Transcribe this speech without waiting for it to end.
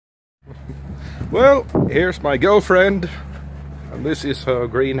Well, here's my girlfriend, and this is her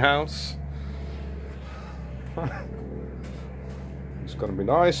greenhouse. It's gonna be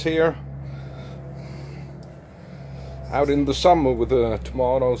nice here, out in the summer with the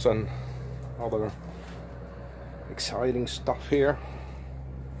tomatoes and other exciting stuff here.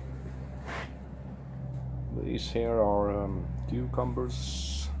 These here are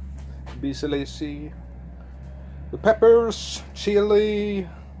cucumbers, basilic, the peppers, chili,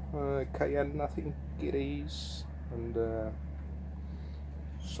 cayenne, I think it is, and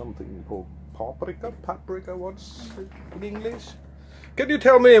something called paprika, what's it in English? Can you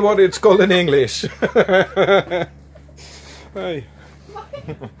tell me what it's called in English? Hey.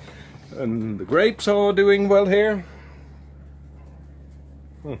 And the grapes are doing well here.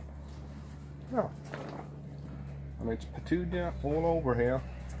 Yeah. And it's petunia all over here,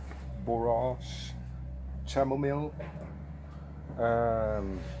 borage, chamomile,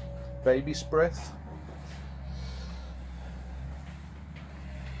 baby's breath,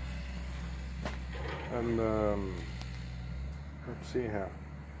 and let's see here.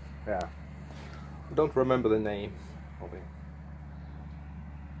 Yeah, I don't remember the name of it.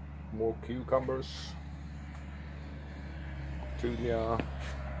 More cucumbers, petunia,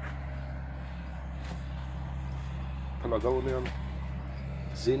 pelargonium,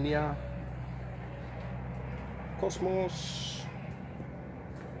 zinnia, cosmos,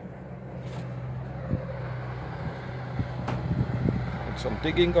 and some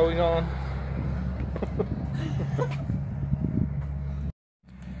digging going on.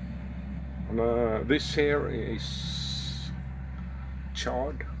 And this here is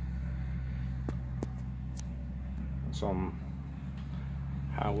chard, some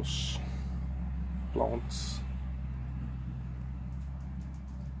house plants,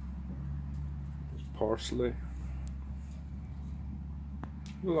 parsley,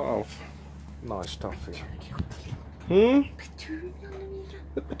 a lot of nice stuff here.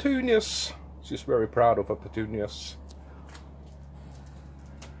 The petunias. She's very proud of her petunias.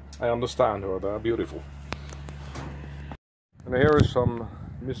 I understand her, they're beautiful. And here is some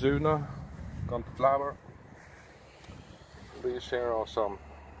Mizuna, gone to flower. These here are some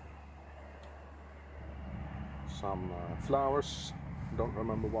flowers, don't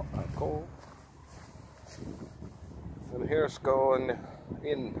remember what they're called. And here's going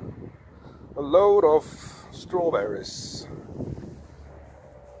in a load of strawberries.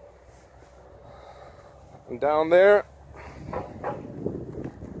 And down there,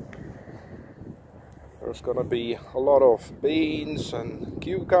 there's gonna be a lot of beans and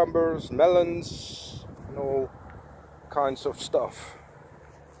cucumbers, melons, and all kinds of stuff.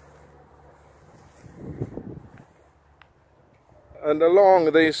 And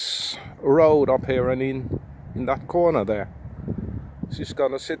along this road up here and in that corner there, she's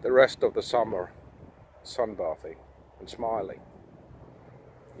gonna sit the rest of the summer sunbathing and smiling.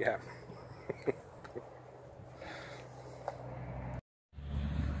 Yeah.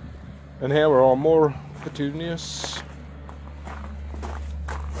 And here are more petunias,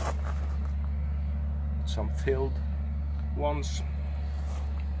 some filled ones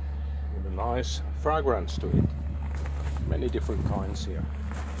with a nice fragrance to it. Many different kinds here.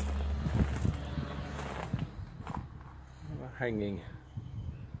 Hanging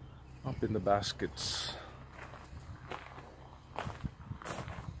up in the baskets.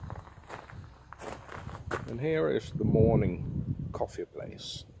 And here is the morning coffee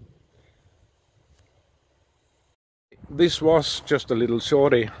place. This was just a little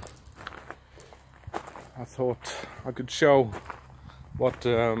shorty. I thought I could show what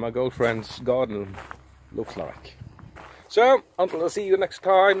my girlfriend's garden looks like. So, until I see you next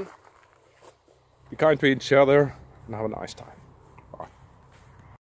time, be kind to each other and have a nice time.